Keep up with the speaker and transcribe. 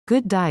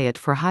Good diet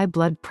for high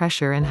blood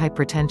pressure and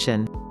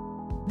hypertension.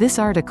 This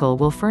article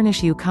will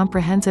furnish you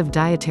comprehensive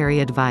dietary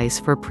advice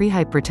for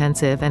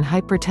prehypertensive and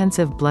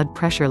hypertensive blood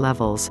pressure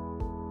levels.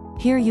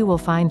 Here you will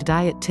find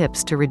diet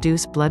tips to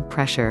reduce blood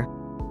pressure.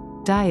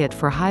 Diet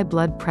for high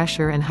blood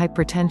pressure and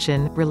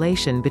hypertension,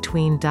 relation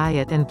between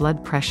diet and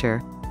blood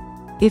pressure.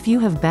 If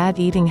you have bad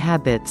eating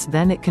habits,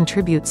 then it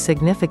contributes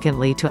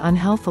significantly to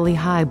unhealthily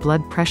high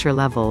blood pressure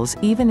levels,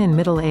 even in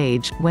middle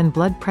age, when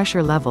blood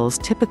pressure levels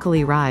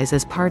typically rise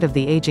as part of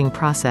the aging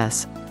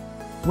process.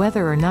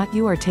 Whether or not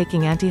you are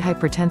taking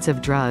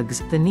antihypertensive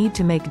drugs, the need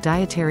to make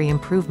dietary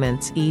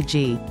improvements,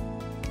 e.g.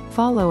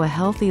 follow a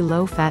healthy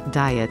low-fat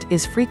diet,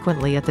 is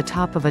frequently at the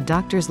top of a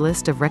doctor's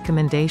list of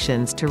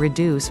recommendations to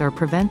reduce or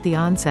prevent the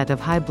onset of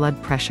high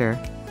blood pressure.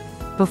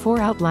 Before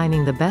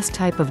outlining the best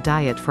type of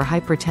diet for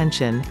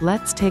hypertension,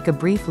 let's take a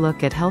brief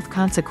look at health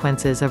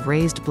consequences of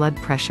raised blood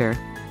pressure.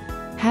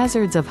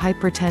 Hazards of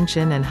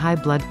hypertension and high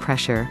blood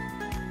pressure.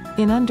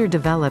 In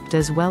underdeveloped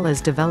as well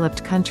as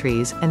developed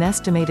countries, an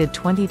estimated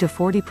 20 to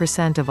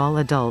 40% of all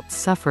adults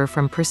suffer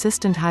from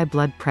persistent high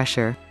blood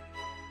pressure.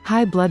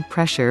 High blood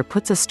pressure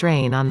puts a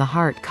strain on the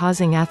heart,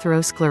 causing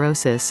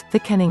atherosclerosis,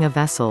 thickening of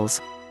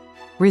vessels.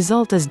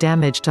 Result is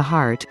damage to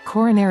heart,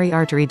 coronary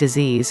artery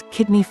disease,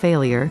 kidney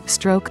failure,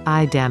 stroke,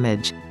 eye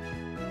damage.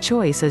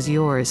 Choice is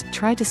yours.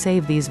 Try to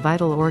save these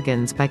vital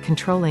organs by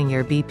controlling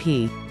your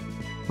BP.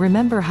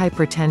 Remember,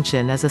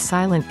 hypertension is a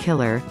silent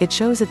killer. It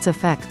shows its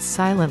effects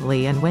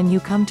silently, and when you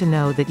come to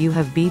know that you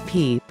have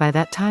BP, by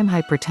that time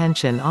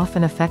hypertension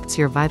often affects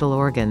your vital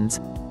organs.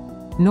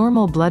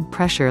 Normal blood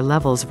pressure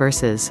levels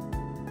versus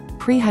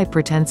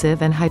prehypertensive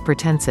and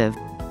hypertensive.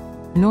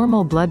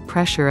 Normal blood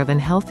pressure of an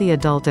healthy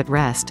adult at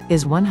rest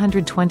is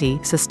 120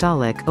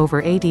 systolic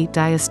over 80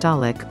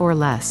 diastolic or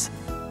less.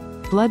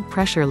 Blood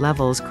pressure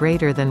levels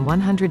greater than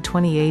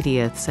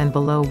 120/80ths and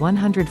below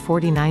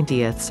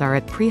 140/90ths are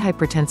at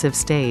prehypertensive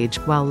stage,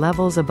 while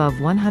levels above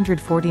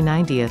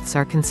 140/90ths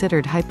are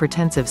considered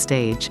hypertensive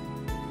stage.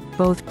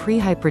 Both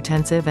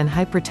prehypertensive and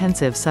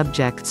hypertensive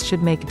subjects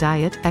should make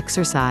diet,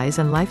 exercise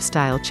and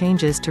lifestyle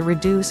changes to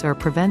reduce or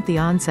prevent the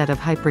onset of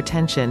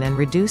hypertension and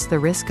reduce the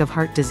risk of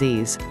heart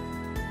disease.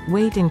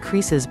 Weight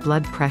increases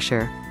blood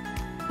pressure.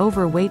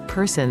 Overweight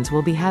persons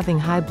will be having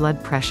high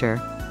blood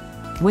pressure.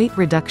 Weight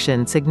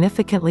reduction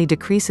significantly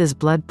decreases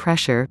blood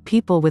pressure.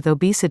 People with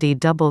obesity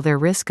double their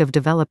risk of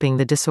developing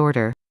the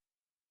disorder.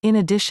 In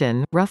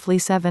addition, roughly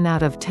 7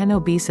 out of 10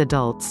 obese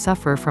adults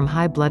suffer from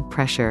high blood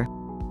pressure.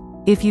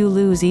 If you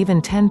lose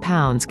even 10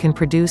 pounds can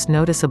produce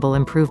noticeable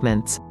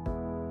improvements.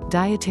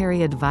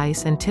 Dietary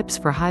advice and tips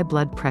for high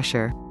blood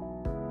pressure.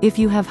 If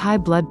you have high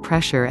blood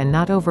pressure and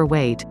not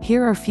overweight,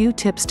 here are few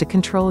tips to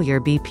control your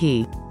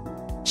BP.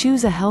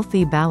 Choose a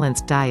healthy,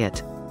 balanced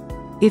diet.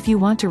 If you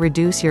want to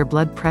reduce your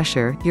blood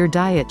pressure, your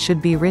diet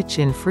should be rich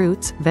in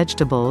fruits,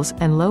 vegetables,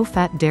 and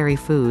low-fat dairy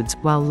foods,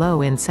 while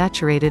low in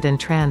saturated and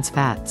trans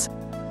fats.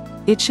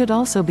 It should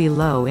also be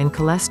low in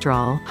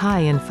cholesterol,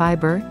 high in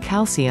fiber,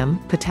 calcium,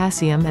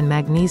 potassium and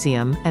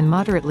magnesium, and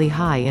moderately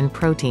high in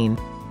protein.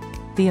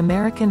 The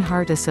American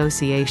Heart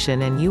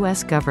Association and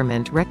U.S.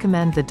 government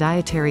recommend the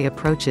dietary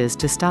approaches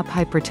to stop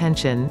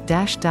hypertension.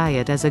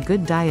 Diet as a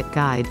good diet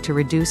guide to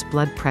reduce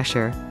blood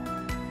pressure.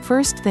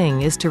 First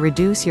thing is to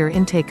reduce your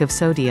intake of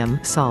sodium,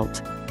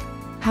 salt.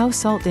 How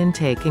salt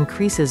intake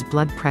increases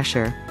blood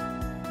pressure.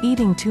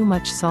 Eating too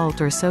much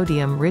salt or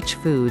sodium-rich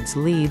foods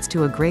leads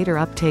to a greater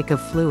uptake of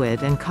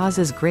fluid and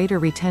causes greater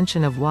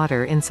retention of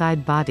water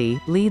inside body,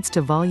 leads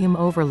to volume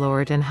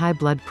overload and high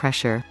blood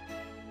pressure.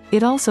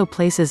 It also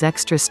places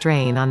extra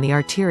strain on the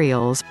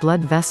arterioles,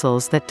 blood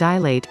vessels that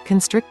dilate,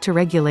 constrict to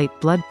regulate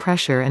blood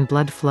pressure and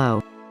blood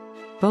flow.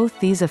 Both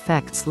these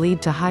effects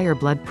lead to higher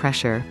blood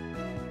pressure.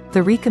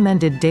 The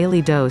recommended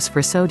daily dose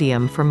for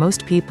sodium for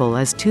most people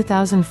is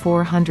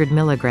 2,400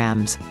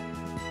 milligrams.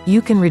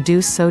 You can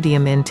reduce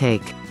sodium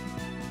intake.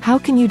 How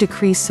can you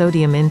decrease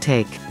sodium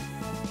intake?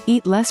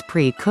 Eat less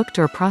pre-cooked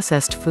or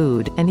processed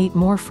food, and eat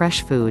more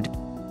fresh food.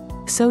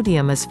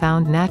 Sodium is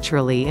found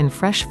naturally in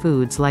fresh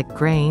foods like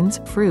grains,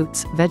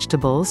 fruits,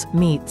 vegetables,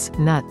 meats,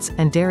 nuts,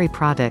 and dairy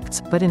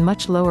products, but in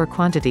much lower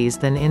quantities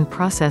than in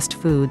processed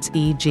foods,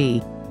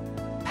 e.g.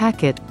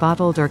 packet,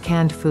 bottled or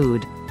canned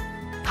food.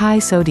 High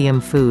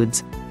sodium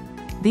foods.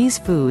 These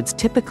foods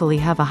typically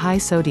have a high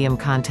sodium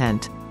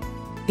content.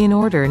 In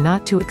order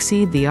not to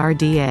exceed the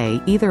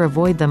RDA, either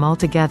avoid them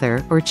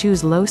altogether, or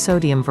choose low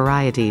sodium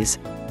varieties.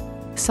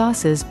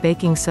 Sauces,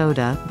 baking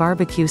soda,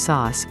 barbecue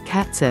sauce,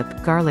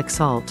 catsup, garlic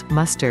salt,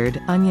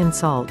 mustard, onion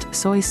salt,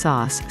 soy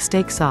sauce,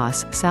 steak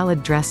sauce,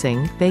 salad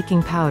dressing,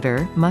 baking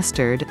powder,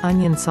 mustard,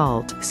 onion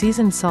salt,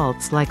 seasoned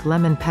salts like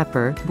lemon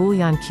pepper,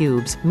 bouillon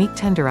cubes, meat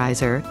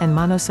tenderizer, and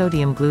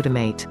monosodium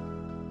glutamate.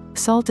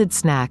 Salted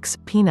snacks,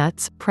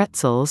 peanuts,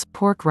 pretzels,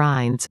 pork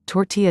rinds,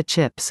 tortilla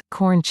chips,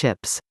 corn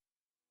chips.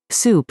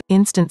 Soup,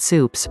 instant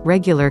soups,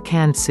 regular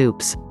canned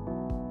soups.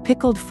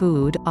 Pickled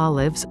food,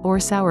 olives, or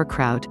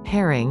sauerkraut,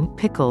 herring,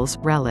 pickles,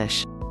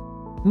 relish.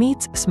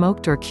 Meats,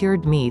 smoked or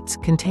cured meats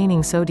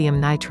containing sodium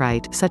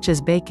nitrite such as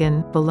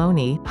bacon,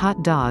 bologna,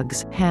 hot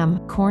dogs, ham,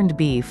 corned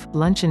beef,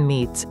 luncheon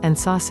meats, and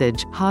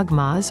sausage, hog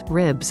maws,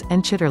 ribs,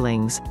 and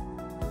chitterlings.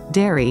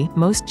 Dairy,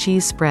 most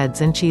cheese spreads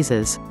and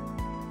cheeses.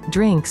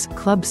 Drinks,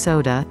 club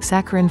soda,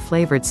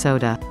 saccharin-flavored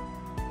soda.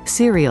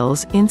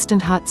 Cereals,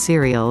 instant hot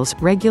cereals,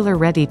 regular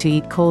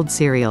ready-to-eat cold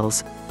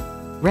cereals.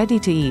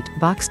 Ready-to-eat,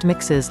 boxed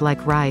mixes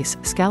like rice,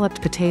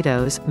 scalloped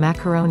potatoes,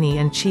 macaroni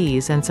and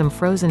cheese and some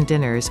frozen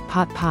dinners,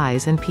 pot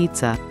pies and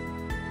pizza.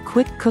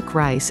 Quick cook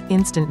rice,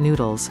 instant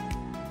noodles.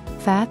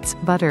 Fats,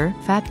 butter,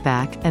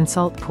 fatback, and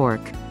salt pork.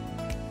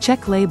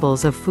 Check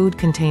labels of food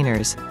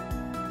containers.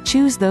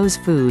 Choose those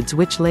foods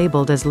which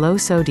labeled as low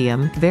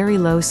sodium, very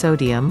low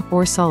sodium,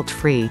 or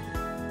salt-free.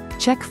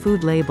 Check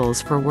food labels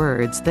for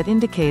words that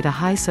indicate a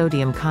high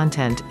sodium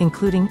content,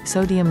 including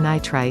sodium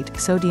nitrite,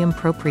 sodium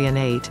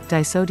propionate,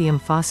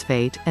 disodium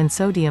phosphate, and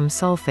sodium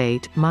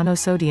sulfate,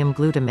 monosodium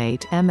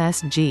glutamate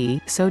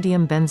 (MSG),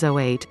 sodium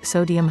benzoate,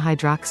 sodium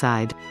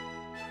hydroxide.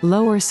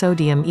 Lower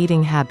sodium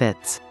eating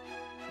habits.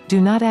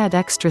 Do not add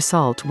extra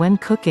salt when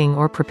cooking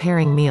or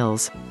preparing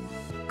meals.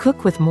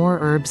 Cook with more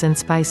herbs and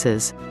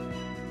spices.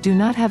 Do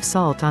not have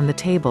salt on the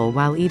table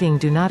while eating.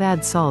 Do not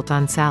add salt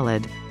on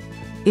salad.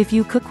 If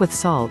you cook with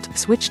salt,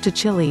 switch to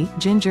chili,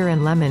 ginger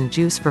and lemon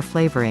juice for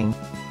flavoring.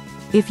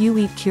 If you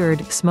eat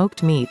cured,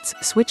 smoked meats,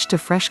 switch to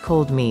fresh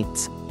cold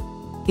meats.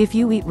 If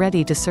you eat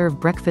ready-to-serve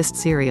breakfast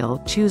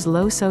cereal, choose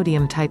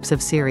low-sodium types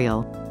of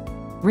cereal.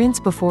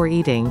 Rinse before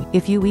eating,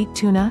 if you eat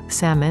tuna,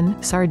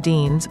 salmon,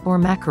 sardines, or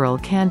mackerel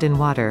canned in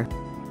water.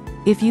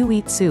 If you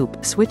eat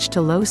soup, switch to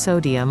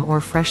low-sodium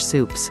or fresh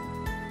soups.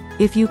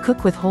 If you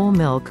cook with whole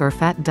milk or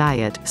fat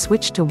diet,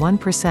 switch to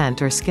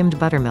 1% or skimmed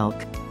buttermilk.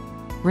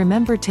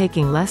 Remember,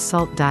 taking less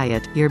salt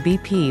diet, your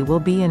BP will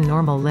be in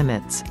normal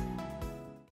limits.